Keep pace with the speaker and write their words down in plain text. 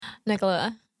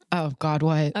Nicola. Oh God,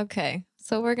 what? Okay.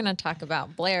 So we're going to talk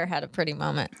about Blair had a pretty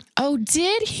moment. Oh,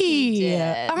 did he?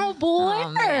 did. Oh, Blair.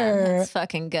 Oh, man. It's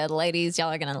fucking good. Ladies,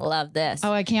 y'all are going to love this.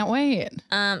 Oh, I can't wait.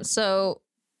 So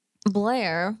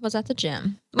Blair was at the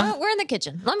gym. Well, we're in the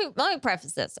kitchen. Let me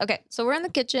preface this. Okay. So we're in the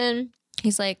kitchen.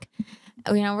 He's like,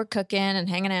 we're cooking and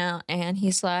hanging out. And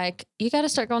he's like, you got to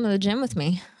start going to the gym with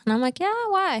me. And I'm like, yeah,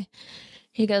 why?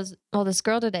 He goes, well, this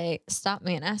girl today stopped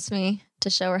me and asked me to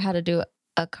show her how to do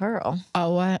a curl.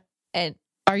 Oh, what? And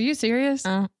are you serious?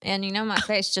 and my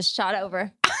face just shot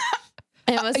over.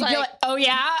 It was like, oh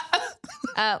yeah.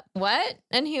 What?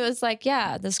 And he was like,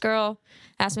 yeah, this girl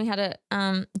asked me how to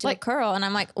do a curl. And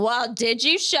I'm like, well, did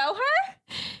you show her?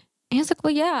 And he was like,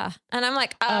 well, yeah. And I'm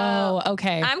like, oh,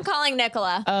 okay. I'm calling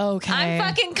Nicola. Okay. I'm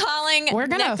fucking calling We're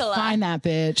going to Nicola. find that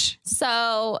bitch.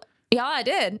 So, yeah, I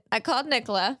did. I called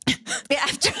Nicola.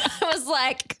 After I was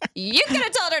like, you could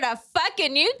have told her to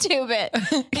fucking YouTube it.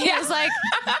 He was like,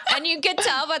 and you could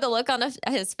tell by the look on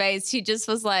his face, he just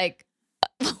was like,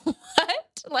 what?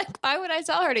 Like, why would I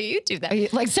tell her to YouTube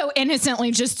that? Like so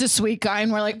innocently, just a sweet guy.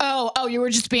 And we're like, oh, you were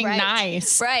just being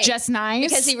nice. Right. Just nice.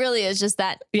 Because he really is just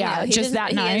that. Yeah, just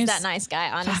that nice. He is that nice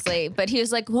guy, honestly. But he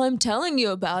was like, well, I'm telling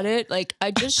you about it. Like,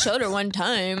 I just showed her one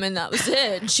time and that was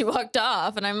it. And she walked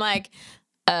off. And I'm like,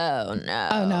 oh, no.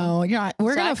 Oh, no. You're not.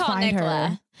 We're going to find Nicola,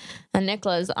 her. And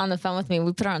Nicola's on the phone with me.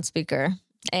 We put her on speaker.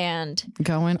 And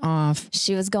going off.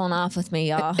 She was going off with me,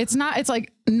 y'all. It's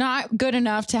like not good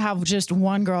enough to have just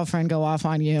one girlfriend go off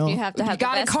on you. You have to have. You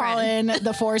got to call in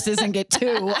the forces and get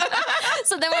two.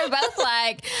 So then we're both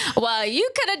like, well, you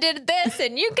could have did this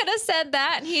and you could have said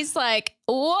that. And he's like,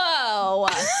 whoa.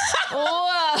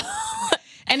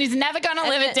 And he's never going to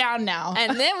live it down now.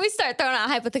 And then we start throwing out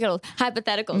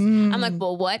hypotheticals. I'm like,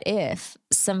 well, what if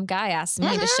some guy asked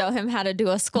me to show him how to do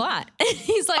a squat?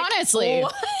 He's like, honestly,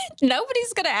 what?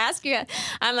 Nobody's going to ask you.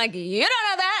 I'm like, you don't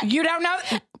know that. You don't know.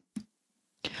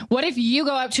 What if you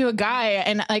go up to a guy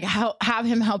and like have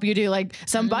him help you do like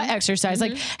some butt exercise?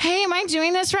 Like, hey, am I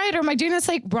doing this right? Or am I doing this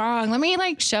like wrong? Let me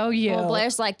like show you. Well,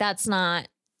 Blair's like, that's not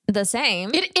the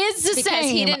same. It is the because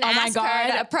same. He didn't ask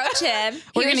her to approach him.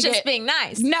 He was just being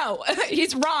nice. No,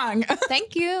 he's wrong.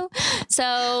 Thank you.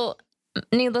 So,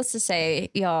 needless to say,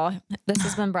 y'all, this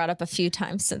has been brought up a few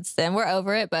times since then. We're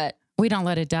over it, but we don't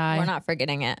let it die. We're not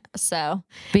forgetting it. So,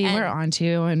 we're on to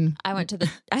you. And I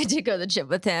did go to the gym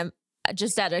with him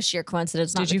just out of sheer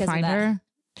coincidence. Not did you find her?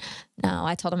 No,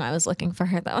 I told him I was looking for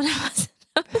her though. And I wasn't.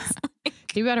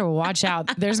 You better watch out.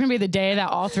 There's going to be the day that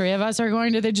all three of us are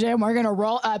going to the gym. We're going to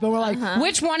roll up and we're like,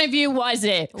 which one of you was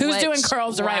it? Who's doing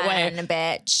curls the right way?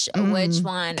 Bitch. Which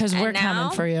one? Because we're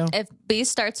coming for you. If B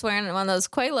starts wearing one of those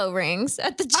Quelo rings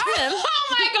at the gym. Oh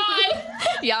my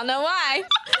God. Y'all know why.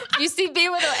 You see B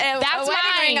with a wedding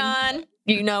ring on.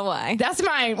 You know why. That's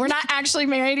mine. We're not actually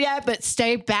married yet, but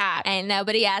stay back. Ain't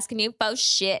nobody asking you for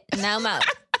shit no more.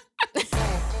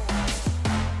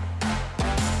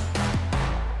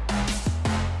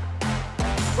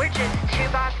 We're just two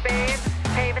boss babes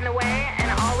paving the way,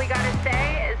 and all we gotta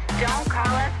say is don't call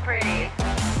us pretty.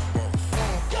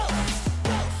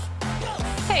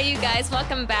 Hey, you guys,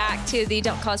 welcome back to the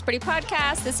Don't Call Us Pretty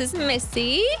podcast. This is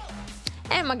Missy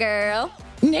and my girl,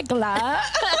 Nicola.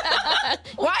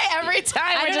 Why every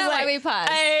time? I don't know why we pause.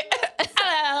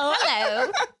 Hello.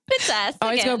 Hello. It's us.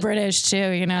 Always again. go British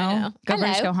too, you know? Go Hello.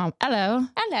 British, go home. Hello.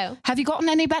 Hello. Have you gotten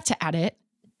any better at it?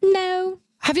 No.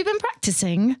 Have you been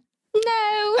practicing?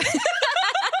 No.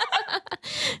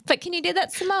 But can you do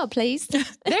that some more, please? There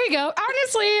you go.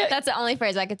 Honestly. That's the only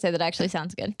phrase I could say that actually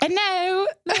sounds good. No.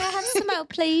 May I have some more,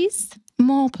 please?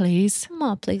 More, please.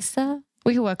 More, please, sir.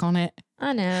 We can work on it.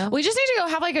 I know. We just need to go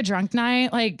have like a drunk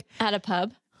night. Like At a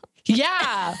pub.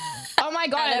 Yeah. Oh my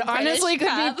God. It honestly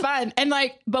could be fun. And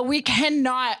like, but we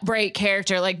cannot break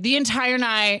character. Like the entire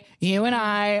night, you and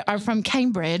I are from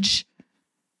Cambridge.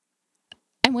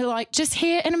 And we're like, just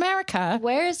here in America.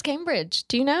 Where is Cambridge?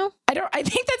 Do you know? I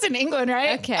think that's in England,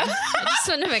 right? Okay. I just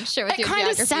want to make sure with It your kind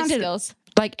of geography sounded skills.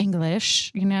 like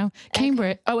English, you know?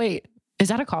 Cambridge. Oh, wait. Is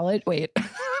that a college? Wait.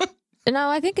 No,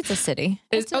 I think it's a city.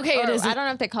 It is. I don't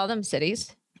know if they call them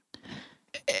cities.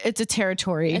 It's a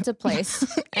territory. It's a place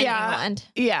in England.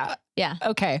 Yeah. Yeah.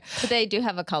 Okay. But they do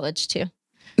have a college too.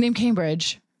 Named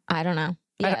Cambridge. I don't know.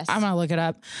 Yes. I'm going to look it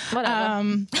up. Whatever.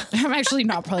 I'm actually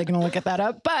not probably going to look at that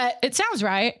up, but it sounds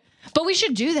right. But we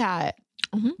should do that.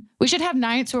 Mm-hmm. We should have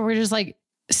nights where we're just like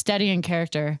studying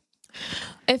character.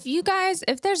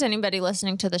 If there's anybody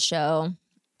listening to the show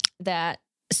that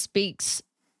speaks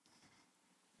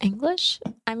English?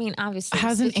 I mean, obviously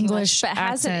Has an speak English but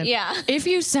hasn't, accent. yeah. If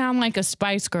you sound like a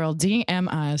Spice Girl, DM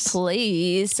us.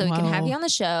 Please, so we can have Whoa. you on the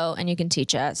show and you can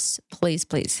teach us. Please,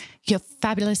 please. Your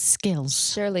fabulous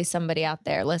skills. Surely somebody out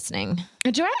there listening.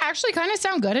 Do I actually kind of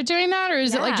sound good at doing that? Or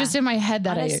is it like Yeah. just in my head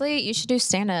that Honestly, you should do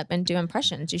stand up and do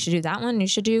impressions. You should do that one. You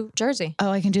should do Jersey.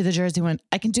 I can do the Jersey one.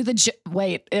 I can do the,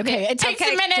 wait, okay. It takes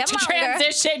Okay, a minute to come on, girl.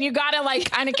 transition. You got to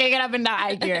like kind of kick it up into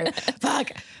high gear.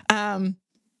 Fuck.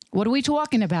 What are we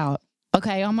talking about?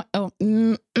 Okay. You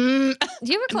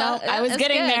were close. No, I was That's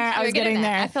getting good. there. I You was were getting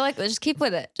there. I feel like just keep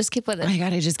with it. Just keep with it. I got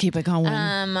to just keep it going.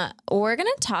 We're going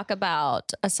to talk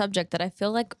about a subject that I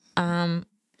feel like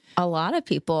a lot of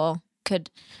people could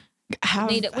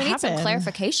need. We need some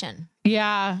clarification.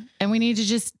 Yeah. And we need to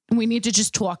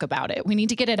just talk about it. We need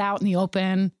to get it out in the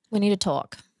open, We need to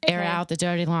talk. air Okay? out the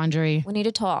dirty laundry. We need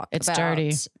to talk. It's about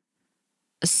dirty.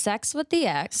 Sex with the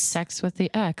ex, Sex with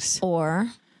the ex. or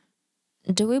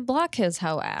do we block his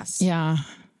hoe ass? Yeah.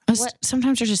 What-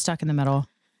 Sometimes you're just stuck in the middle.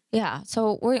 Yeah.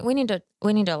 So we need to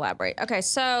elaborate. Okay.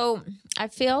 So I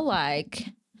feel like,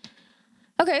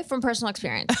 okay, from personal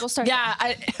experience, we'll start. Yeah.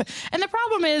 And the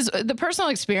problem is the personal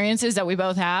experiences that we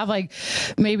both have, like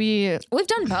maybe, We've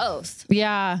done both.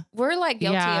 yeah. We're like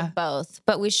guilty Yeah. of both,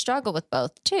 but we struggle with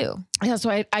both too. Yeah. So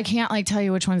I can't like tell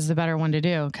you which one's the better one to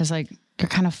do. Cause like you're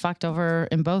kind of fucked over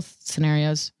in both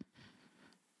scenarios.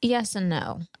 Yes and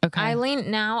no. Okay. I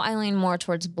lean more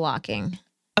towards blocking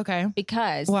Okay.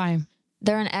 because Why?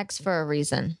 they're an ex for a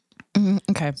reason.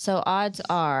 Okay. So odds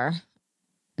are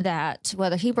that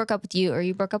whether he broke up with you or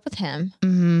you broke up with him,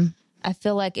 Mm-hmm. I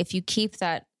feel like if you keep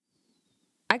that,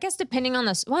 I guess depending on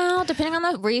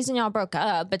the reason y'all broke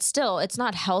up, but still, it's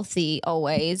not healthy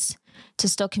always to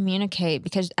still communicate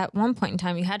because at one point in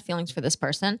time you had feelings for this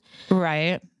person.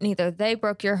 Right. Neither they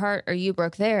broke your heart or you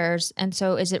broke theirs. And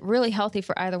so is it really healthy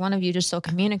for either one of you to still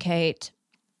communicate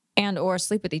and or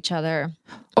sleep with each other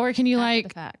Or can you after like,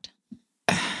 the fact?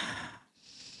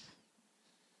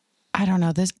 I don't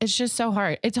know. It's just so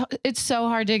hard. It's so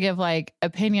hard to give like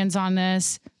opinions on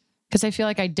this because I feel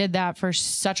like I did that for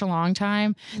such a long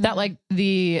time that like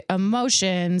the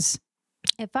emotions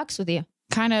It fucks with you.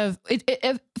 kind of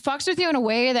it fucks with you in a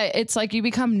way that it's like you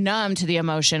become numb to the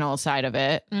emotional side of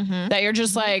it. Mm-hmm. That you're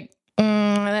just like,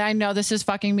 I know this is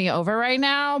fucking me over right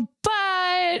now,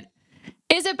 but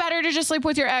is it better to just sleep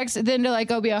with your ex than to like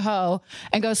go be a hoe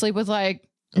and go sleep with like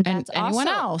anyone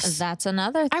else? That's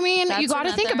another. I mean, you that's got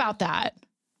to think another- about that.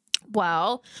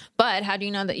 Well, but how do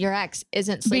you know that your ex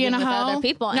isn't sleeping Being a with hoe? other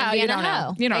people No, and being you don't a know.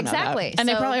 hoe? You don't exactly. know that. And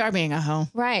they So- probably are being a hoe.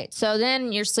 right. So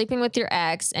then you're sleeping with your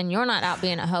ex, and you're not out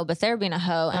being a hoe, but they're being a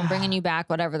hoe and bringing you back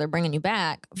whatever they're bringing you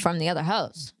back from the other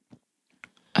hoes.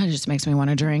 It just makes me want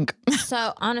to drink.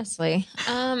 So honestly,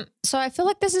 so I feel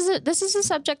like this is a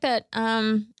subject that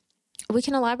we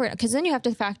can elaborate because then you have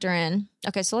to factor in.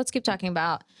 Okay, so let's keep talking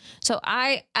about. So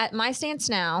at my stance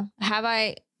now, have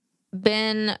I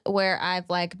been where I've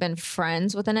like been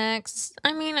friends with an ex?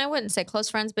 I mean, I wouldn't say close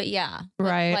friends, but yeah,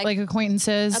 Right. Like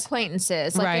acquaintances.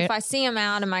 acquaintances. Like Right. if I see him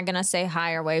out, am I gonna say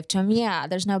hi or wave to him? Yeah,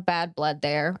 there's no bad blood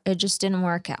there. It just didn't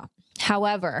work out.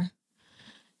 However,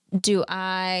 do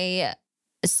I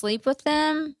sleep with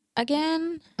them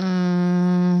again?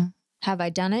 Have I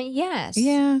done it? Yes.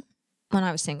 Yeah. When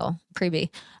I was single, pre-B.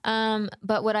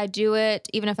 But would I do it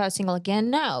even if I was single again?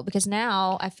 No, because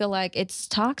now I feel like it's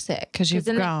toxic. Because you've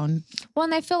then they- grown. well,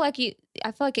 and I feel like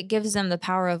it gives them the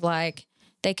power of like,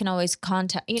 they can always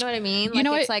contact, you know what I mean? Like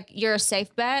know it's what- like you're a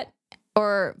safe bet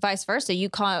or vice versa. You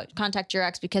contact your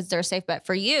ex because they're a safe bet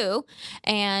for you.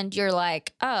 And you're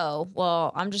like, oh,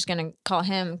 well, I'm just going to call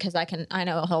him because I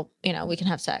know he'll, we can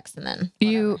have sex and then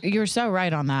whatever. You're so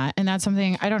right on that. And that's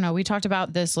something, I don't know. We talked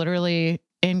about this literally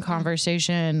in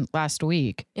conversation last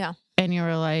week. Yeah. And you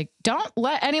were like, don't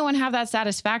let anyone have that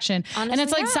satisfaction. and Honestly,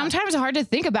 it's like yeah. sometimes hard to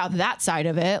think about that side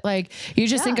of it. Like you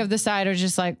just think Yeah. of the side of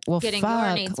just like, well, Getting your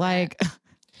fuck. needs Like,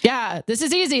 yeah, this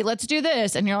is easy. Let's do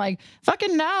this. And you're like,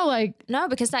 fucking no. Like, No,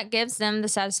 because that gives them the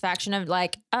satisfaction of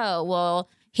like, oh, well,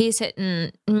 he's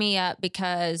hitting me up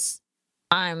because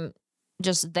I'm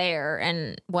just there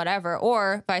and whatever.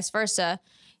 Or vice versa.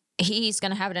 He's going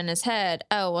to have it in his head.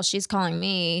 Oh, well, she's calling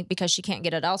me because she can't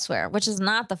get it elsewhere, which is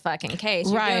not the fucking case.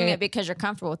 You're doing Right. it because you're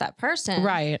comfortable with that person.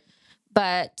 right.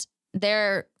 But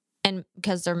and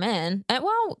because they're men, and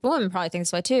well, women probably think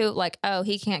this way too. Like, oh,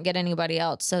 he can't get anybody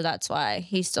else, so that's why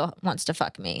he still wants to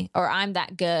fuck me. Or I'm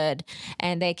that good,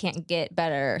 and they can't get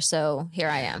better, so here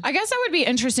I am. I guess that would be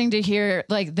interesting to hear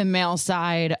like the male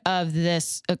side of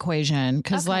this equation.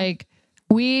 Cause Okay. like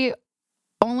we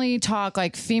only talk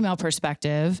like female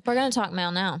perspective. We're gonna talk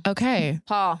male now. Okay.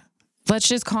 Paul, Let's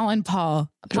just call in Paul.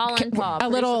 Paul and Paul. A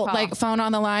little Paul. like phone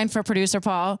on the line for producer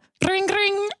Paul. Ring,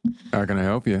 ring. How can I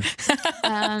help you?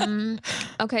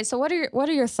 Okay, so what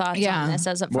are your thoughts Yeah. on this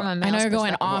as a, from a I male's know you're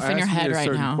going perspective? off in your ask me head a right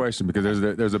certain now. question, because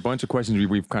there's a bunch of questions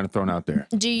we've kind of thrown out there.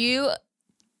 Do you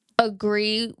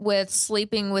agree with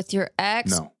sleeping with your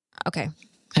ex? No. Okay.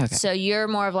 Okay. So you're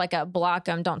more of like a block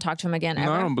him, don't talk to him again ever.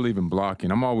 No, I don't believe in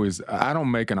blocking. I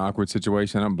don't make an awkward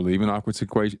situation. I don't believe in awkward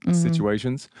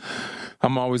situations.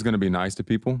 I'm always going to be nice to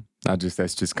people.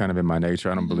 That's just kind of in my nature.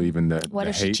 I don't believe in the What the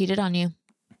if she hate. cheated on you?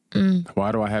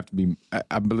 Why do I have to be?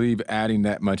 I believe adding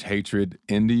that much hatred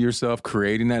into yourself,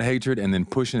 creating that hatred, and then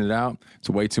pushing it out, it's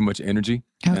way too much energy.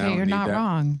 And I Okay, don't you're need not that.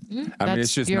 wrong. I mean,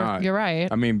 it's just not. You're right.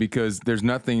 I mean, because there's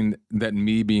nothing that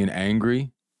me being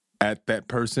angry at that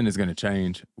person is going to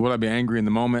change. Will I be angry in the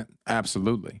moment?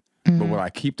 Absolutely. But will I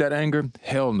keep that anger?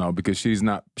 Hell no, because she's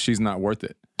not worth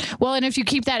it. Well, and if you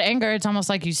keep that anger, it's almost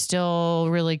like you still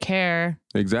really care.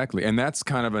 Exactly. And that's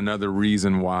kind of another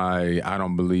reason why I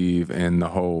don't believe in the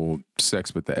whole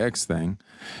sex with the ex thing,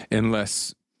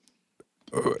 unless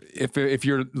if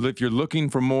you're looking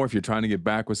for more, if you're trying to get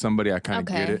back with somebody, I kind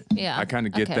of Okay. get it. Yeah. I kind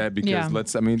of get Okay. that because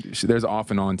Yeah. there's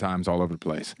off and on times all over the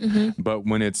place. Mm-hmm. But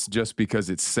when it's just because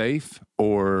it's safe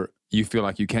or you feel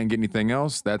like you can't get anything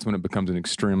else, that's when it becomes an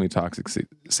extremely toxic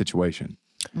situation.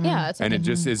 Yeah. It's And it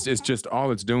just it's just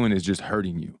all it's doing is just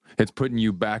hurting you. It's putting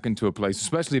you back into a place,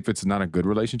 especially if it's not a good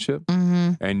relationship,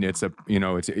 and it's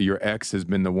your ex has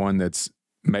been the one that's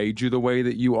made you the way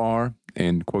that you are,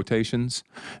 in quotations,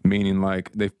 meaning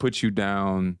like they've put you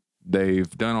down, they've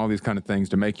done all these kind of things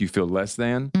to make you feel less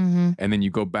than, and then you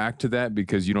go back to that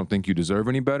because you don't think you deserve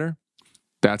any better.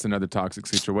 That's another toxic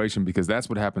situation, because that's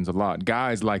what happens a lot.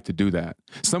 Guys like to do that.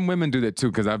 Some women do that too,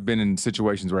 because I've been in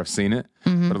situations where I've seen it,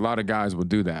 but a lot of guys will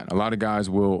do that. A lot of guys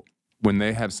will, when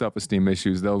they have self-esteem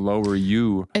issues, they'll lower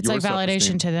you. It's your like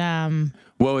validation self-esteem. to them.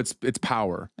 Well, it's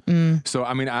power. So,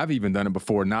 I mean, I've even done it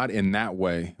before, not in that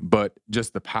way, but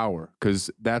just the power,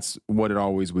 because that's what it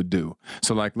always would do.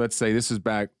 So, like, let's say this is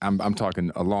back, I'm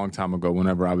talking a long time ago,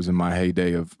 whenever I was in my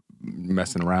heyday of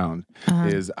messing around,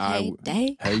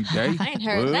 Heyday? Heyday? I ain't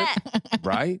heard What? that.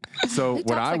 Right? So Who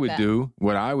what talks I like would that?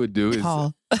 do, is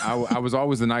Paul. I was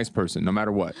always the nice person, no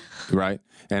matter what, right?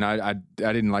 And I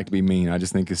didn't like to be mean. I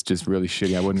just think it's just really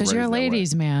shitty. I wouldn't. Because you're a raised that way.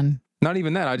 ladies' man. Not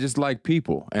even that. I just like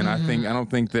people, and I don't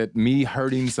think that me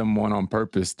hurting someone on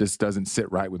purpose just doesn't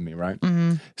sit right with me, right?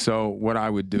 So what I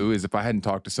would do is, if I hadn't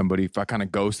talked to somebody, if I kind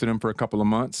of ghosted them for a couple of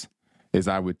months, is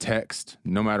I would text,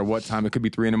 no matter what time. It could be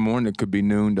 3 a.m, it could be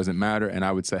noon, doesn't matter. And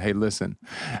I would say, hey, listen,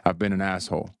 I've been an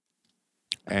asshole,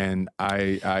 and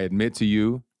I admit to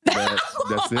you that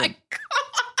that's it.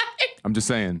 I'm just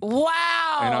saying.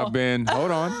 Wow. And I've been,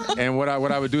 hold on. And what I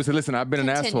would do is say, listen, I've been an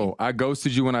Continue. asshole. I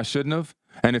ghosted you when I shouldn't have,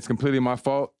 and it's completely my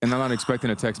fault. And I'm not expecting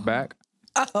a text back.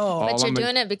 But you're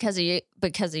doing it because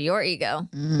of your ego.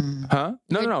 Huh?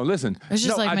 No. Listen. It's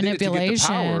just No, like I did it to get the manipulation.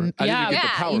 power. I Yeah. didn't get the Yeah,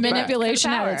 power you back.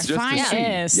 Manipulation at Power. its Just to see.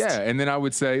 finest. Yeah. And then I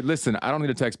would say, listen, I don't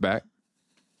need a text back,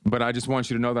 but I just want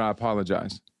you to know that I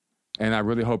apologize. And I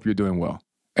really hope you're doing well.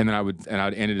 And then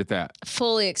I'd end it at that.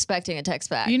 Fully expecting a text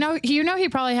back. You know, he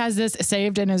probably has this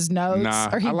saved in his notes. Nah,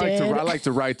 or he I did. like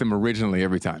to write them originally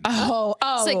every time. Oh.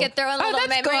 So you get their own little that's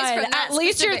memories good. from that At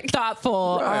least you're specific-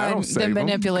 thoughtful Right, I on don't the save 'em. Come on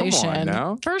manipulation.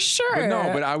 now. For sure. But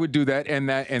no, but I would do that, and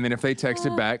then if they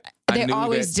texted back, I They knew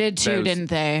always that did too, there's- didn't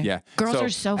they? Yeah. Girls So are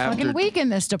so after- fucking weak in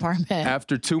this department.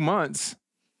 After 2 months,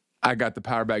 I got the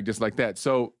power back just like that.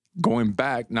 So going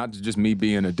back, not to just me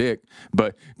being a dick,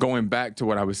 but going back to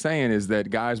what I was saying is that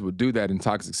guys will do that in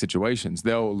toxic situations.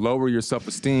 They'll lower your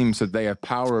self-esteem so they have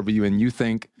power over you, and you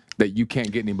think that you can't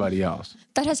get anybody else.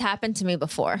 That has happened to me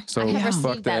before. So I have fuck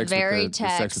received the that ex with very the sex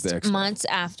with text the ex stuff. months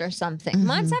after something.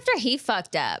 Months after he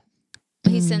fucked up,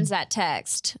 he sends that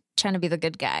text trying to be the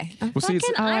good guy. Well, see,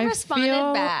 it's- I responded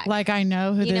feel back. like I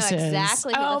know who you know this is.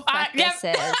 exactly who the fuck this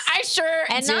is. I sure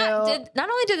And do. not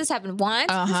only did this happen once,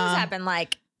 this Uh-huh. has happened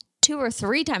like 2 or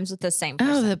 3 times with the same Oh,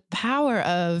 person. the power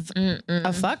of a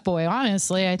fuckboy,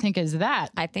 honestly, I think is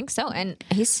that. I think so. And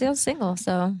he's still single,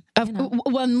 so you know.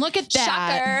 Well, look at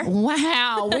that. Shocker.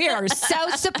 Wow. We are so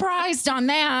surprised on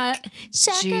that.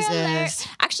 Shocker Jesus. alert.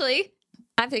 Actually,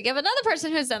 I'm thinking of another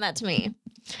person who's done that to me.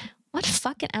 What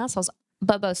fucking assholes.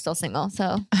 Bobo's still single,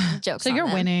 so jokes So on you're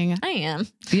them. winning. I am.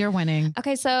 You're winning.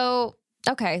 Okay, so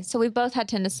we've both had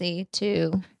tendency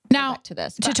to go Now, back to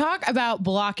this. to but- talk about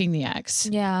blocking the ex,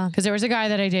 yeah. because there was a guy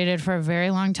that I dated for a very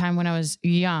long time when I was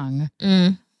young.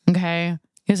 Mm. Okay.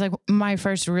 He was like my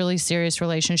first really serious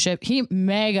relationship. He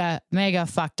mega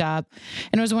fucked up.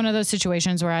 And it was one of those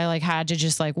situations where I like had to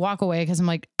just like walk away because I'm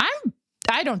like,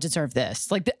 I don't deserve this.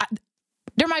 Like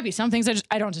there might be some things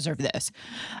I don't deserve this.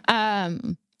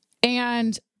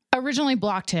 And originally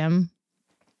blocked him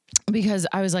because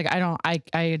I was like,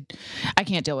 I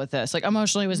can't deal with this. Like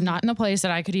emotionally was not in the place that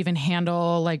I could even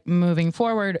handle like moving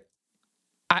forward.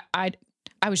 I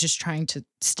was just trying to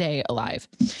stay alive.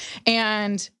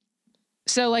 And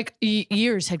so like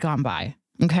years had gone by.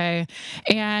 Okay.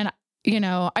 And, you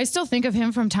know, I still think of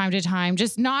him from time to time,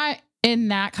 just not in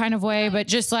that kind of way, but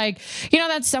just like, you know,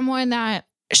 that's someone that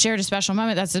shared a special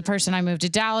moment. That's the person I moved to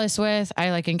Dallas with.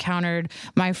 I like encountered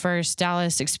my first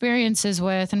Dallas experiences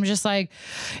with. And I'm just like,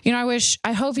 you know,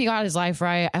 I hope he got his life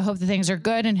right. I hope the things are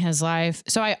good in his life.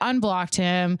 So I unblocked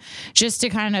him just to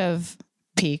kind of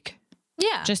peek.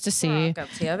 Yeah. Just to We're see. all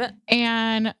guilty of it.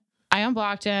 And I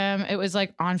unblocked him. It was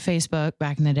like on Facebook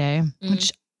back in the day,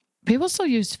 which people still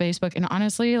use Facebook. And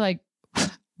honestly, like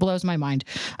blows my mind.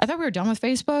 I thought we were done with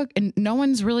Facebook and no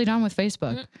one's really done with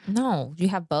Facebook. No, you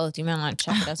have both. You may not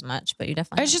check it as much, but you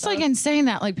definitely It's have just both. like insane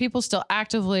that like people still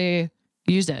actively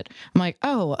use it. I'm like,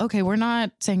 oh, okay, we're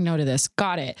not saying no to this.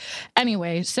 Got it.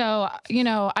 Anyway, so, you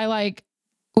know, I like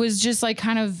was just like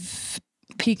kind of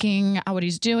peeking at what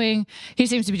he's doing. He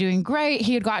seems to be doing great.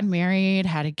 He had gotten married,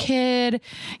 had a kid,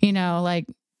 you know, like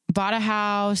bought a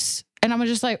house. And I'm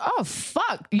just like, oh,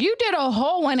 fuck, you did a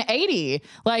whole 180.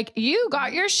 Like you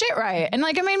got your shit right. And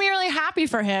like, it made me really happy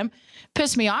for him.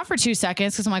 Pissed me off for 2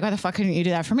 seconds. Cause I'm like, why the fuck couldn't you do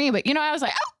that for me? But you know, I was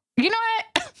like, oh, you know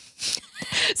what?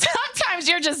 Sometimes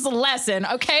you're just a lesson.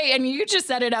 Okay. And you just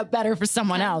set it up better for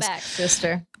someone else. Back,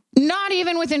 sister. Not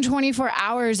even within 24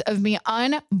 hours of me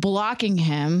unblocking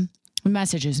him,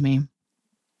 messages me.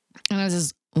 And it was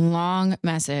this long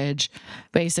message,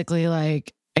 basically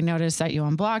like, I noticed that you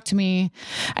unblocked me.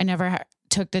 I never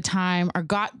took the time or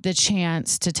got the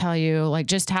chance to tell you like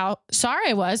just how sorry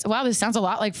I was. Wow, this sounds a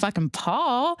lot like fucking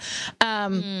Paul.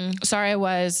 Sorry I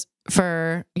was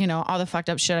for, you know, all the fucked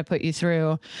up shit I put you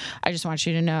through. I just want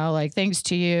you to know, like, thanks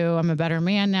to you, I'm a better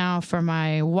man now for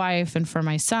my wife and for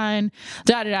my son.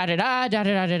 Da da da da da da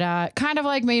da da da. Kind of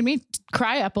like made me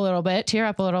cry up a little bit, tear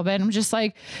up a little bit. And I'm just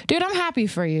like, dude, I'm happy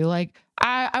for you. Like,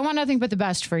 I want nothing but the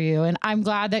best for you. And I'm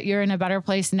glad that you're in a better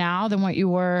place now than what you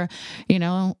were, you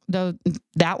know,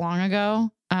 that long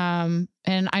ago. And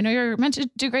I know you're meant to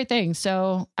do great things.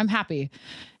 So I'm happy.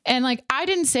 And like, I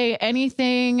didn't say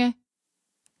anything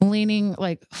leaning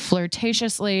like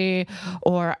flirtatiously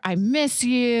or I miss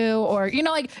you or, you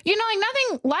know, like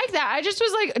nothing like that. I just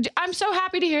was like, I'm so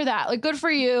happy to hear that. Like, good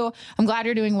for you. I'm glad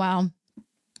you're doing well.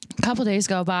 A couple days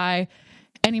go by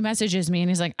and he messages me and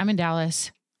he's like, I'm in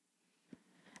Dallas.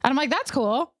 And I'm like, that's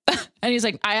cool. And he's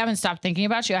like, I haven't stopped thinking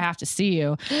about you. I have to see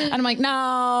you. And I'm like,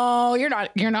 no,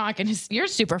 you're not gonna, you're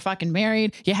super fucking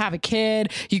married. You have a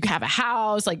kid, you have a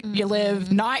house, like you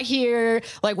live not here.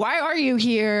 Like, why are you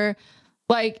here?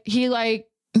 Like, he's like,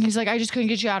 I just couldn't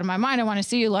get you out of my mind. I want to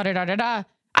see you. La da da da da.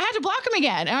 I had to block him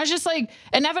again. And I was just like,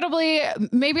 inevitably,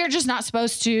 maybe you're just not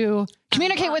supposed to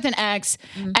communicate with an ex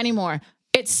anymore.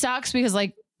 It sucks because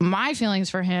like, my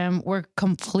feelings for him were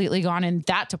completely gone in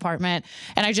that department.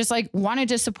 And I just like wanted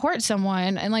to support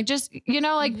someone and like, just, you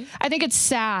know, like, I think it's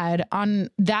sad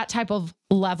on that type of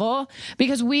level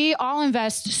because we all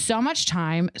invest so much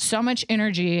time, so much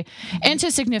energy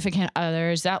into significant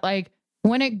others that like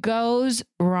when it goes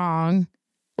wrong,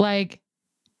 like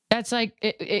that's like,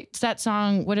 it's that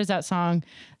song. What is that song?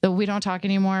 The We Don't Talk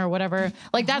Anymore or whatever.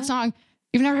 Like that song.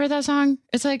 You've never heard that song?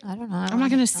 It's like, I don't know. I'm not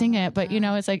going to sing it, but you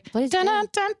know, it's like, Please do.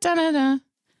 dun-dun-dun-dun-dun, Oh,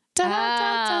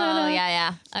 dun-dun-dun-dun-dun.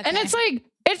 yeah. Okay. And it's like,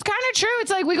 it's kind of true. It's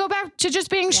like, we go back to just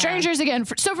being strangers again.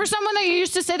 So for someone that you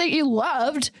used to say that you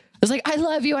loved, it's like, I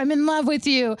love you. I'm in love with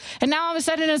you. And now all of a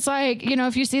sudden it's like, you know,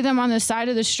 if you see them on the side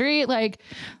of the street, like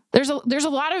there's a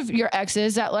lot of your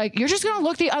exes that like, you're just going to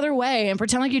look the other way and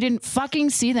pretend like you didn't fucking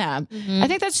see them. I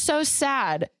think that's so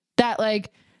sad that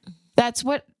like, that's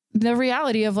what the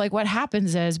reality of like what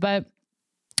happens is, but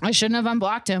I shouldn't have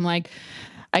unblocked him. Like,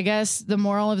 I guess the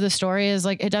moral of the story is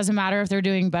like, it doesn't matter if they're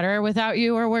doing better without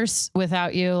you or worse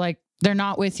without you. Like they're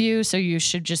not with you. So you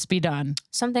should just be done.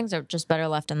 Some things are just better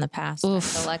left in the past. I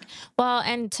feel like, well,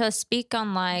 and to speak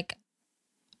on like,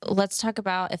 let's talk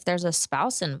about if there's a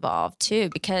spouse involved too,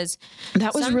 because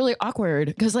that was really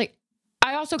awkward. Cause like,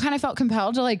 I also kind of felt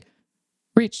compelled to like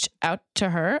reach out to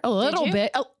her a little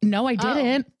bit. Oh, no, I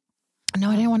didn't. No,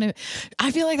 I didn't want to.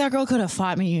 I feel like that girl could have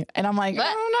fought me. And I'm like, I'm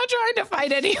not trying to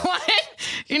fight anyone.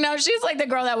 You know, she's like the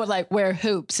girl that would like wear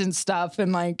hoops and stuff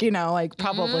and like, you know, like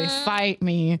probably fight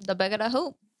me. the bigger the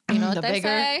hoop. You know what The they bigger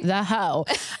say? the hoe.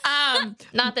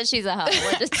 Not that she's a hoe.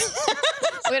 We're just,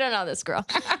 we don't know this girl.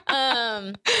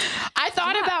 I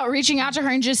thought about reaching out to her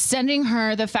and just sending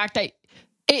her the fact that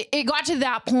it got to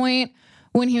that point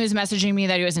when he was messaging me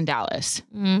that he was in Dallas.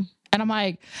 And I'm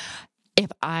like, if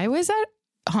I was at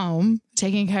home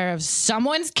taking care of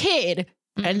someone's kid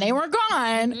and they were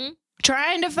gone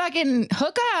trying to fucking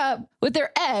hook up with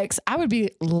their ex, I would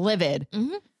be livid.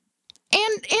 And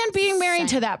being married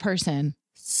to that person.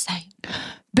 Same.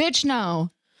 Bitch,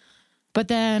 no. But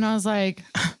then I was like,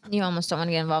 You almost don't want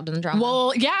to get involved in the drama.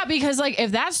 well, yeah, because like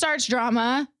if that starts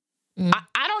drama,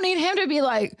 I don't need him to be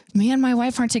like, me and my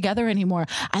wife aren't together anymore.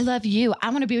 I love you.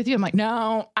 I want to be with you. I'm like,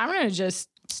 no, I'm going to just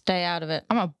stay out of it.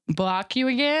 I'm going to block you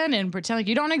again and pretend like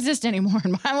you don't exist anymore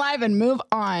in my life and move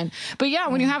on. But yeah,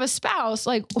 when you have a spouse,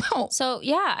 like, well. So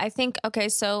yeah, I think, okay,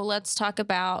 so let's talk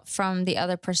about from the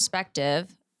other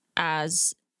perspective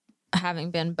as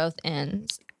having been both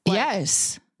ends. Like,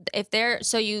 yes. If they're,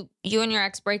 so you and your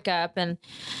ex break up and,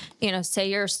 you know, say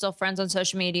you're still friends on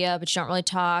social media, but you don't really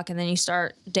talk. And then you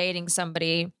start dating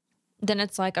somebody, then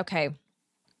it's like, okay,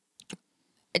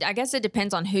 I guess it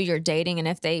depends on who you're dating and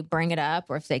if they bring it up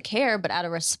or if they care, but out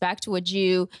of respect, would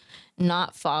you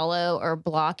not follow or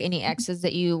block any exes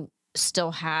that you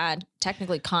still had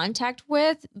technically contact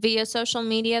with via social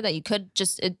media that you could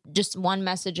just one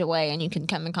message away and you can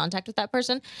come in contact with that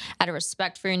person out of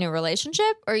respect for your new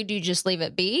relationship? Or do you just leave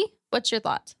it be? What's your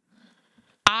thoughts?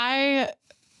 I'm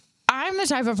the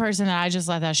type of person that I just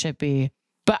let that shit be.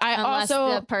 But I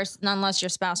unless your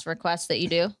spouse requests that you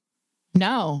do.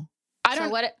 No. I don't.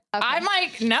 So what? Okay. I'm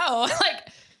like, no. Like,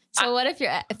 so what if you're?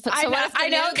 So I know, what if the I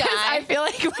know, new because guy? I feel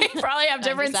like we probably have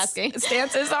different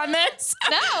stances on this.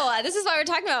 No, this is why we're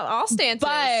talking about all stances.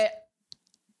 But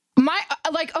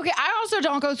okay, I also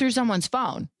don't go through someone's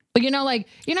phone. Like, you know, like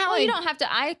you don't have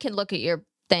to. I can look at your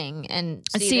thing and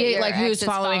see like who's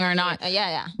following or not.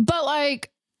 Yeah. But like,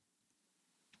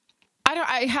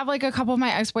 I have like a couple of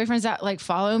my ex-boyfriends that like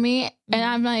follow me, and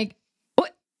I'm like,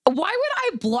 why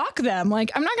would I block them?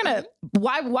 Like, I'm not gonna.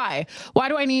 Why do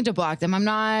I need to block them? I'm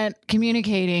not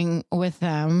communicating with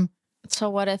them. So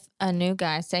what if a new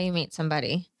guy, say you meet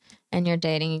somebody and you're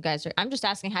dating, you guys are, I'm just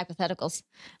asking hypotheticals.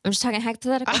 I'm just talking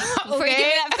hypotheticals. Before you give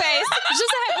me that face. It's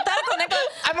just a hypothetical, Nicola.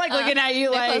 I'm like looking at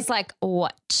you Nicola's like,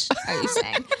 what are you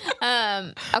saying?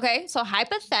 Okay, so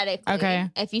hypothetically,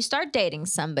 if you start dating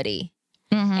somebody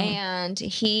and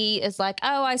he is like,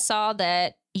 oh, I saw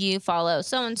that you follow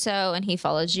so-and-so and he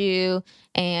follows you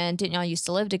and didn't y'all used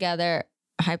to live together?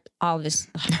 All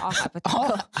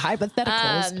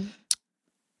hypotheticals.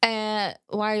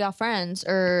 Why are y'all friends?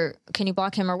 Or can you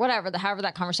block him or whatever, however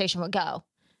that conversation would go?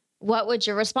 What would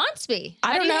your response be?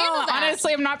 I don't know.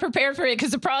 Honestly, I'm not prepared for it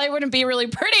because it probably wouldn't be really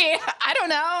pretty. I don't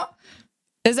know.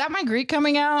 Is that my Greek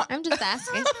coming out? I'm just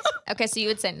asking. Okay, so you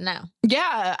would say no.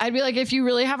 Yeah, I'd be like, if you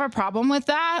really have a problem with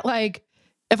that, like,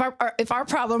 if our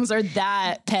problems are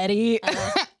that petty,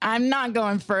 I'm not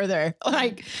going further.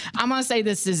 Like, I'm gonna say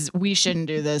we shouldn't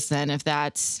do this then if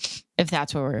that's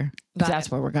where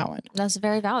we're going. That's a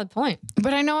very valid point.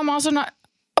 But I know I'm also not.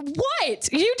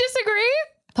 What? You disagree?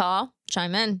 Paul,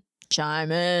 chime in.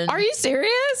 Are you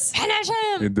serious? Finish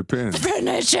him. It depends.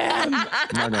 Finish him.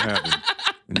 Not gonna happen.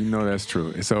 And you know that's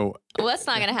true. So what's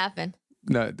not gonna happen?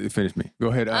 No, finish me. Go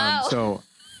ahead. So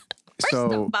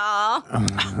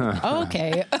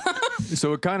okay.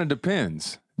 So it kind of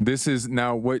depends. This is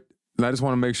now what I just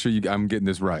want to make sure I'm getting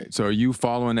this right. So are you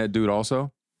following that dude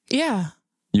also? Yeah.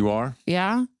 You are?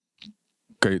 Yeah.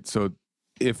 Okay. So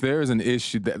if there is an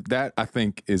issue that I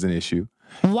think is an issue.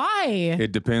 Why?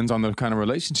 It depends on the kind of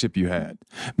relationship you had.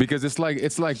 Because it's like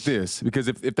this. Because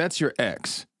if that's your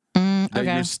ex, that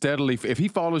you're steadily, if he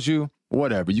follows you,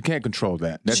 whatever, you can't control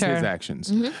that. That's his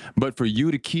actions. But for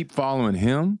you to keep following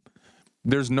him,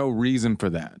 there's no reason for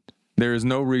that. There is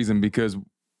no reason because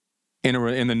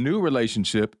in the new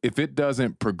relationship, if it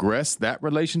doesn't progress that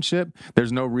relationship,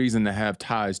 there's no reason to have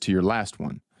ties to your last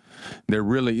one. There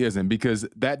really isn't, because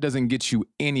that doesn't get you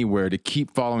anywhere to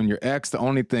keep following your ex. The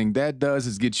only thing that does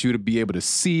is get you to be able to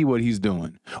see what he's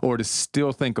doing or to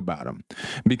still think about him.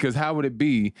 Because how would it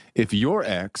be if your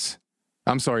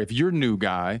new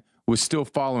guy was still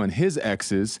following his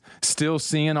exes, still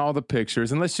seeing all the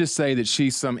pictures, and let's just say that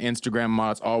she's some Instagram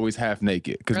model that's always half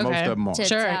naked, because most of them are.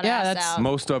 Sure, yeah, that's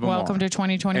most of them. Welcome to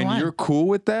 2021. And you're cool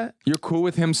with that? You're cool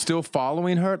with him still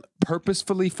following her,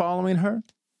 purposefully following her?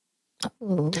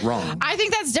 Wrong. I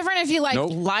think that's different if you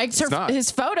liked his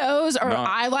photos or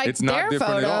I liked their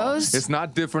photos. It's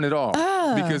not different at all.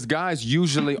 Because guys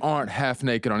usually aren't half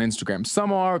naked on Instagram.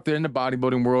 Some are if they're in the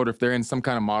bodybuilding world, if they're in some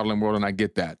kind of modeling world, and I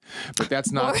get that. But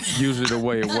that's not usually the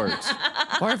way it works.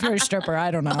 Or if you're a stripper, I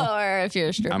don't know. Or if you're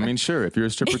a stripper. I mean, sure, if you're a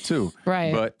stripper too.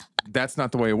 Right. But that's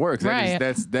not the way it works.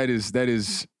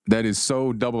 That is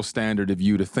so double standard of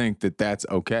you to think that that's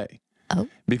okay. Oh.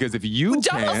 Because if you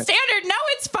double standard, no,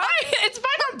 it's fine. It's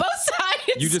fine on both sides.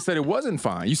 You just said it wasn't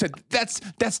fine. You said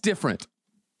that's different.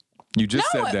 You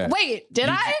just said that. Wait, did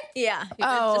I? Yeah.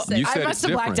 Oh, You said I must it's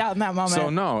have blacked different. out in that moment. So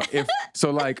no, if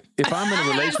I'm in a That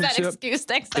relationship, excuse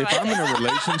next time. if I'm in a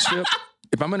relationship,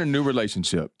 if I'm in a new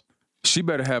relationship, she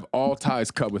better have all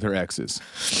ties cut with her exes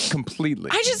completely.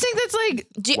 I just think that's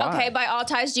like, Why? Okay, by all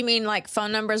ties, do you mean like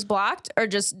phone numbers blocked or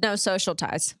just no social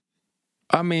ties?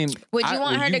 I mean, Would you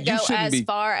want her to go shouldn't as be-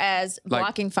 far as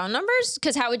blocking phone numbers?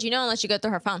 Because how would you know unless you go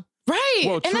through her phone? right.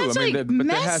 Well, and true. that's I mean, like but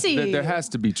messy. there has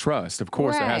to be trust. Of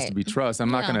course, there has to Right. be trust. I'm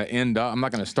not going to I'm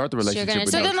not going to start the relationship gonna- with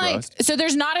So no then trust. so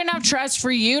there's not enough trust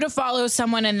for you to follow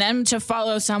someone and them to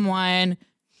follow someone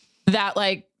that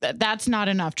like, that's not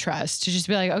enough trust to just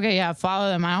be like, okay, yeah, follow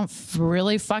them. I don't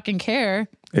really fucking care.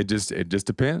 It just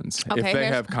depends. Okay, If they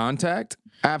here's- have contact,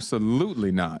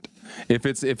 absolutely not. If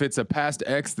it's a past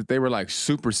ex that they were like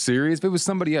super serious, if it was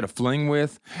somebody you had a fling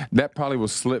with, that probably will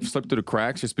slip through the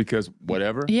cracks just because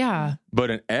whatever. Yeah. But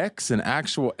an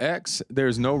actual ex,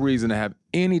 there's no reason to have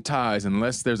any ties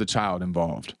unless there's a child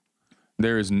involved.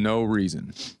 There is no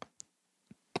reason.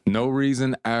 No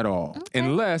reason at all.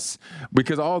 Unless,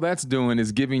 because all that's doing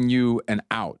is giving you an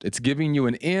out. It's giving you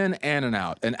an in and an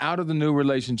out of the new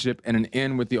relationship and an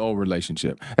in with the old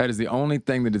relationship. That is the only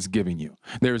thing that it's giving you.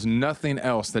 There's nothing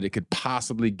else that it could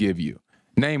possibly give you.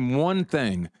 Name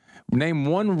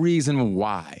one reason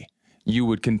why you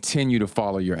would continue to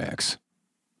follow your ex.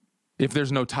 If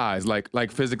there's no ties, like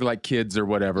physically, like kids or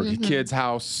whatever, kids'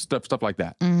 house, stuff like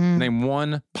that. Name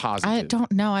one positive. I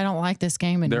don't know. I don't like this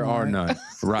game anymore. There are none.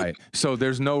 Right. So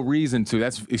there's no reason to.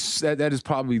 That is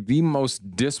probably the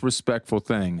most disrespectful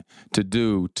thing to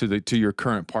do to your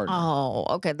current partner. Oh,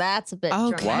 okay. That's a bit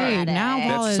Okay, dramatic. now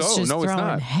Paul That's is so. just No, it's throwing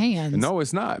not. hands. No,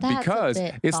 it's not. That's a Because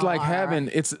bit it's like far.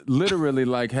 it's literally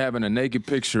like having a naked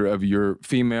picture of your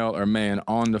female or man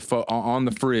on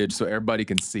the fridge so everybody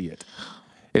can see it.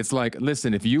 It's like,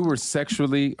 listen, if you were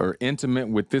sexually or intimate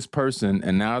with this person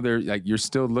and now they're like, you're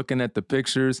still looking at the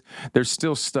pictures, there's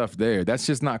still stuff there. That's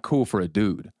just not cool for a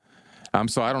dude.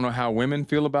 So I don't know how women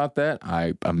feel about that.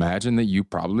 I imagine that you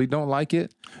probably don't like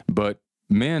it, but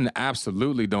men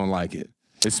absolutely don't like it,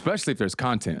 especially if there's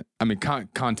contact.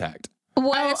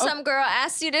 What if some girl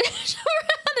asked you to show her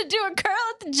how to do a curl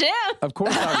at the gym? Of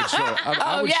course I would show.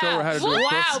 I would show her how to do it.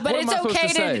 Wow, but What am it's I supposed okay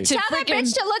to say? to Tell that freaking.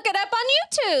 bitch to look it up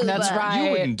on YouTube. That's right.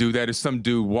 You wouldn't do that if some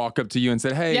dude walk up to you and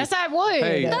said, "Hey, Yes, I would.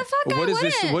 Hey, The fuck what I is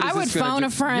this? wouldn't. What is I would this gonna phone do?" a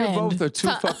friend. You're both are too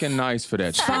fucking nice for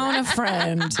that shit. Phone a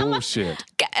friend. Bullshit.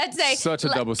 I'd say, Such a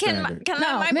double standard. Can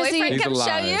No, my Missy- boyfriend These come are show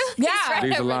lies. you? Yeah. He's right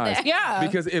These are over lies. there. Yeah.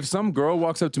 Because if some girl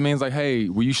walks up to me and is like, "Hey,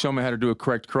 will you show me how to do a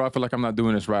correct curl? I feel like I'm not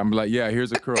doing this right." I'm like, "Yeah,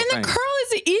 here's a curl." And the Thanks. curl is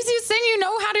the easiest thing you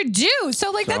know how to do.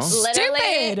 So like that's So? Literally.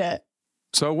 stupid.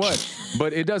 So what?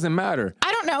 But it doesn't matter.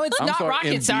 I don't know. It's I'm not sorry,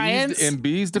 rocket science. In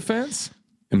B's defense,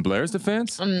 in Blair's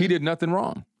defense, he did nothing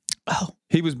wrong. Oh.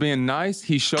 He was being nice.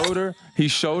 He showed her. He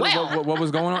showed her Well. what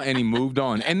was going on, and he moved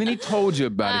on. And then he told you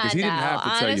about it because he didn't have to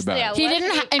tell you about it. He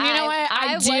didn't ha- and you know what?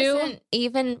 I do- wasn't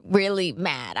even really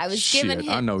mad. I was giving Shit,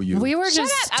 him. I know you. We were Shut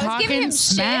just up. I was giving talking him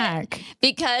smack. shit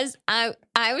because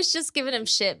I was just giving him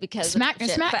shit because Smack, of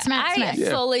shit. smack, But smack, I smack. Yeah.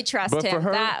 fully trust But him. for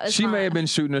her, That was she may fine. have been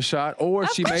shooting a shot, or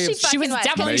she course may have. she She was Fucking what?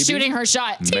 definitely Maybe. shooting her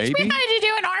shot. Teach me Maybe. how to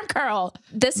do an arm curl.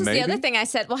 This is the Maybe. other thing I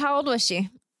said. Well, how old was she?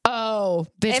 Oh,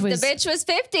 bitch If was. the bitch was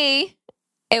 50,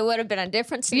 it would have been a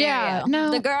different scenario. Yeah,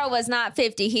 no. The girl was not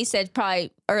 50. He said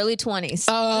probably early 20s.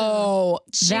 Oh,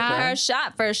 Shooting her that.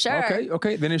 shot for sure.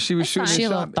 Okay. Then if she was shooting fine. a She a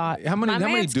shot, little thought. how many My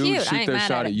dudes man's cute. I shoot ain't their mad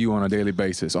shot at at it. you on a daily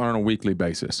basis, or on a weekly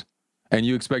basis, and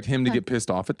you expect him to get pissed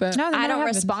off at that? No, that I never don't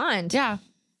happens. respond. Yeah.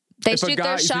 They If a shoot guy-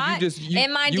 their if you shot just- you-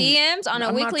 in my you- DMs on a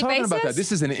I'm weekly not talking basis. about that.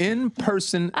 This is an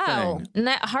in-person Oh, thing.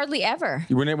 hardly ever.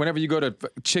 Whenever you go to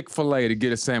Chick-fil-A to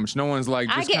get a sandwich, no one's like,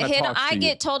 I just get kind of hit. talks to I you.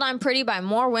 get told I'm pretty by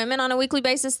more women on a weekly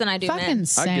basis than I do Fucking men. I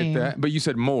same. get that, but you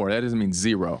said more. That doesn't mean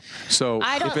zero. So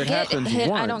I don't if it get happens hit.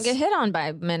 once, I don't get hit on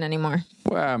by men anymore.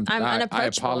 Well, I'm I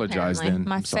unapproachable. apologize apparently. then.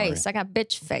 My I'm sorry. face. I got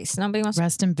bitch face. Nobody wants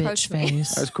Rest in to bitch approach me.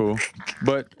 face. That's cool.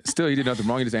 But still, he did nothing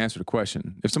wrong. He just answered a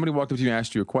question. If somebody walked up to you and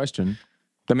asked you a question,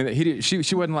 I mean, he did, she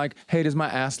wasn't like, "Hey, does my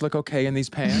ass look okay in these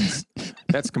pants?"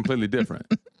 That's completely different.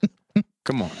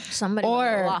 Come on. Somebody Or-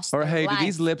 would've lost Or their hey, life. do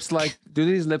these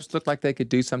lips look like they could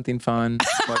do something fun?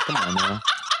 Like, come on now.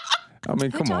 I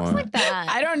mean, come talks on. like that?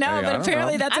 I don't know, Hey, I but don't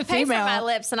apparently know. that's I a pay for my female.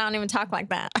 lips and I don't even talk like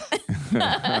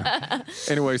that.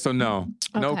 Anyway, so no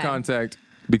Okay. contact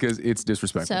because it's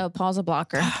disrespectful. So Paul's a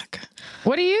blocker.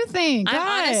 What do you think? I'm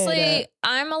God. honestly,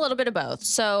 I'm a little bit of both.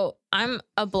 So I'm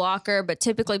a blocker, but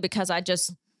typically because I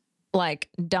just like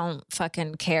don't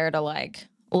fucking care to like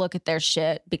look at their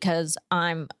shit because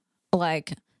I'm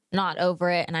like not over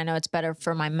it. And I know it's better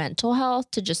for my mental health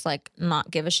to just like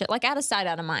not give a shit. Like out of sight,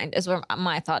 out of mind is where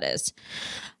my thought is.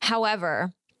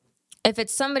 However, if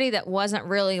it's somebody that wasn't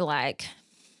really like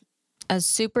a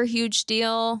super huge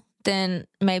deal, then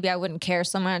maybe I wouldn't care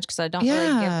so much because I don't really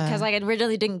give, because like I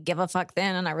really didn't give a fuck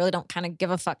then, and I really don't kind of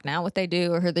give a fuck now what they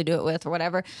do or who they do it with or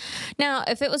whatever. Now,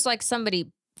 if it was like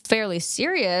somebody fairly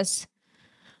serious,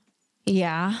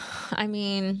 yeah, I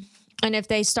mean, and if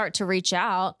they start to reach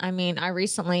out, I mean, I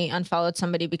recently unfollowed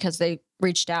somebody because they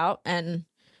reached out, and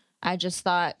I just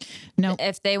thought, no,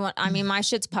 if they want, I mean, my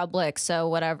shit's public, so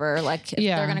whatever. Like, if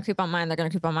they're gonna creep on mine, they're gonna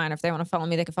creep on mine. If they want to follow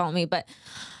me, they can follow me. But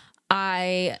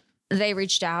they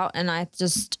reached out, and I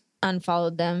just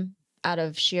unfollowed them out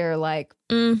of sheer like,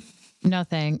 no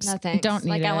thanks. no thanks. Don't need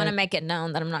like, it. I want to make it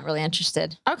known that I'm not really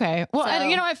interested. Okay. Well, So- and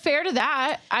you know what? Fair to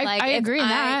that. I agree in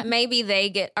that. Maybe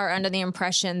they are under the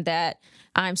impression that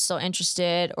I'm still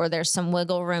interested, or there's some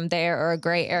wiggle room there, or a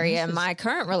gray area in my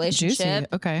current relationship. Juicy.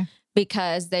 Okay.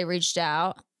 Because they reached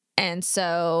out. And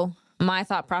so my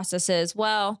thought process is,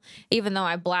 well, even though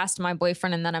I blast my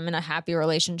boyfriend and that I'm in a happy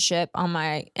relationship on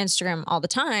my Instagram all the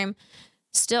time,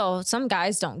 still some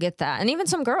guys don't get that. And even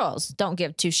some girls don't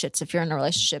give two shits if you're in a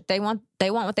relationship. They want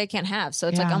what they can't have. So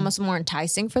it's like almost more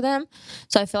enticing for them.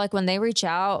 So I feel like when they reach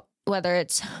out, whether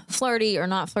it's flirty or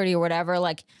not flirty or whatever,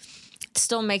 like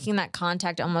still making that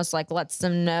contact almost like lets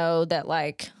them know that,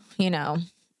 like, you know,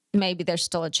 maybe there's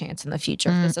still a chance in the future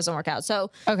if this doesn't work out. So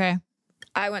Okay.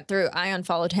 I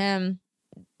unfollowed him.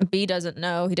 B doesn't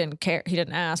know. He didn't care. He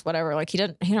didn't ask, whatever. Like he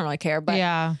didn't really care. But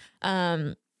yeah.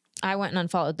 I went and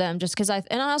unfollowed them just because I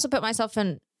also put myself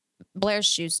in Blair's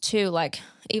shoes too. Like,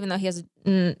 even though he has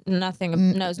knows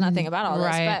nothing about all this,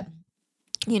 Right.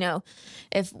 but you know,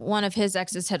 if one of his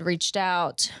exes had reached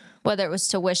out, whether it was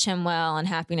to wish him well and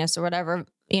happiness or whatever,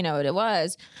 you know, it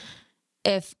was,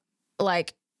 if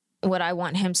like, would I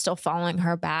want him still following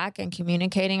her back and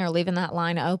communicating or leaving that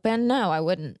line open? No, I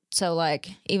wouldn't. So like,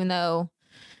 even though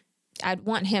I'd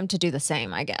want him to do the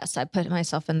same, I guess I put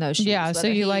myself in those shoes. Yeah, so whether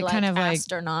you he, like kind of like-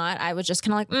 asked or not. I was just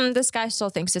kind of like, this guy still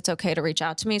thinks it's okay to reach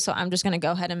out to me, so I'm just going to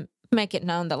go ahead and make it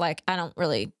known that like I don't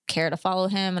really care to follow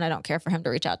him, and I don't care for him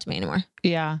to reach out to me anymore.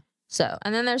 Yeah. So,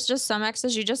 and then there's just some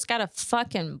exes you just gotta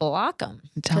fucking block them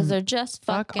because they're just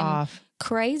Fuck fucking off.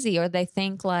 crazy, or they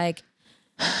think like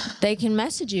they can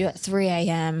message you at 3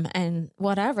 a.m. and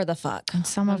whatever the fuck. And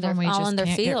some of When them we they're all just in their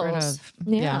can't get rid feels. of.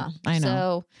 Yeah. I know.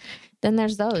 So then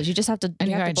there's those. You just have to, And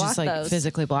you have gotta to block just like those.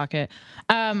 physically block it.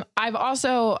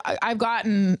 I've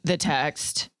gotten the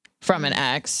text from an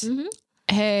ex. Mhm.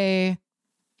 Hey,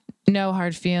 no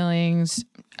hard feelings.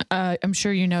 I'm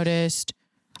sure you noticed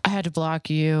I had to block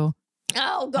you.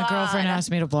 Oh God. My girlfriend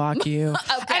asked me to block you.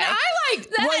 Okay. And I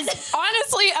was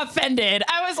honestly offended.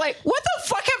 I was like, what the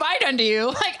fuck have I done to you?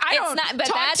 Like, I don't but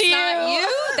talk that's to you. not you.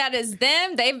 That is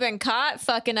them. They've been caught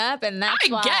fucking up, and that's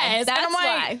I why. guess. That's and I'm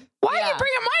like, why. are you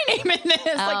bringing my name in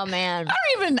this? Oh Like, man. I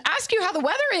don't even ask you how the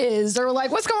weather is or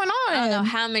like what's going on. I don't know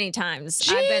how many times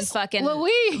I've been Jeez fucking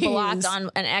Louise. blocked on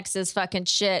an ex's fucking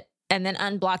shit, and then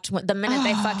unblocked the minute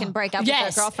they fucking break up with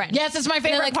their girlfriend. Yes, it's my And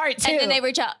they're favorite like, part too. and then they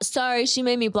reach out, sorry, she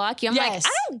made me block you. I'm like, Yes. I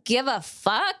don't give a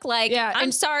fuck. Like, Yeah, I'm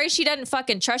and- sorry she doesn't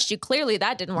fucking trust you. Clearly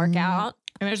that didn't work out.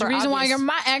 and there's a for reason why obvious- you're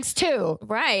my ex too.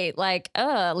 Right. Like,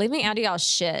 leave me out of y'all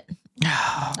shit.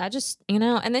 I just, you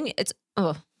know, and then it's,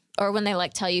 or when they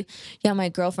like tell you, yeah, my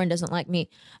girlfriend doesn't like me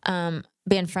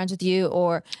being friends with you,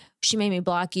 or she made me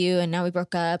block you and now we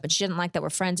broke up and she didn't like that we're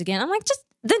friends again. I'm like, just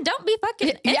then don't be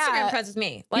fucking Yeah. Instagram friends with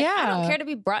me. Like, I don't Yeah. care to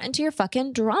be brought into your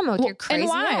fucking drama with your crazy And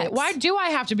why? ex. Why do I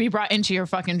have to be brought into your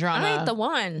fucking drama? I ain't the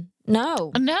one.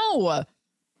 No. No.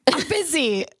 I'm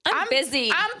busy. I'm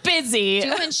busy. I'm busy.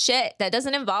 Doing shit that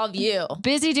doesn't involve you.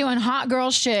 Busy doing hot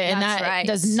girl shit, and That's that right.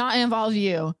 does not involve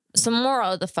you. Some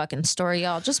moral of the fucking story,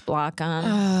 y'all. Just block them.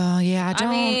 Oh yeah, I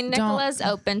mean, Nicola's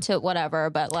open to whatever,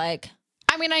 but like,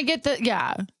 I mean, I get that.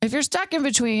 Yeah, if you're stuck in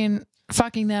between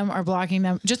fucking them or blocking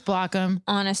them, just block them.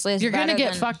 honestly, it's You're gonna better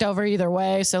get than- fucked over either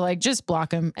way. So like, just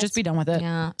block them. Just be done with it.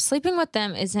 Yeah, sleeping with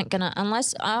them isn't gonna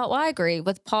unless. Well, I agree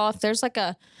with Paul. If there's like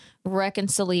a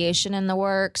reconciliation in the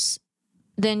works,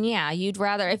 then yeah, you'd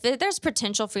rather if there's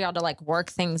potential for y'all to like work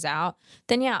things out,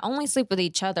 then yeah, only sleep with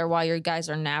each other while you guys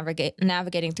are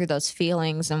navigating through those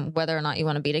feelings and whether or not you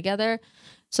want to be together.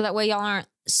 So that way y'all aren't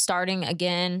starting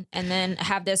again and then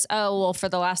have this, oh, well, for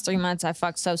the last 3 months I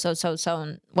fucked so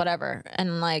and whatever.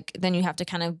 And like, then you have to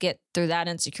kind of get through that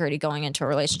insecurity going into a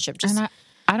relationship. Just And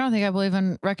I don't think I believe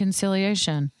in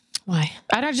reconciliation. why?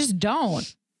 I just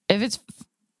don't. If it's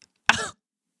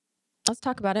Let's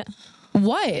talk about it.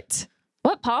 what?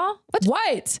 What, Paul? What's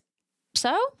What?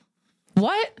 so?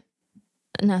 What?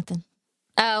 Nothing.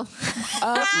 Oh,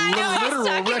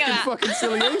 Literal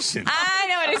reconciliation. I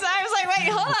know what he's. I was like, wait,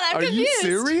 hold on, I'm Are confused. you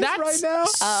serious That's right now?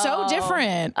 so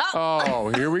different.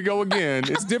 Oh, here we go again.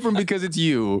 It's different because it's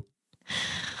you.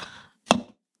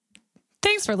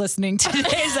 Thanks for listening to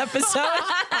today's episode.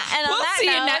 And on We'll that see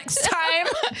you note- next time.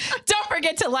 Don't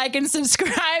forget to like and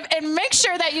subscribe, and make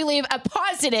sure that you leave a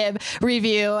positive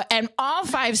review and all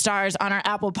 5 stars on our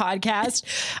Apple podcast.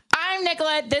 I'm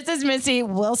Nicolette. This is Missy.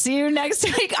 We'll see you next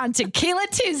week on Tequila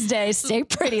Tuesday. Stay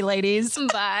pretty, ladies.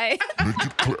 Bye. Make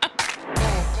it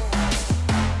clap.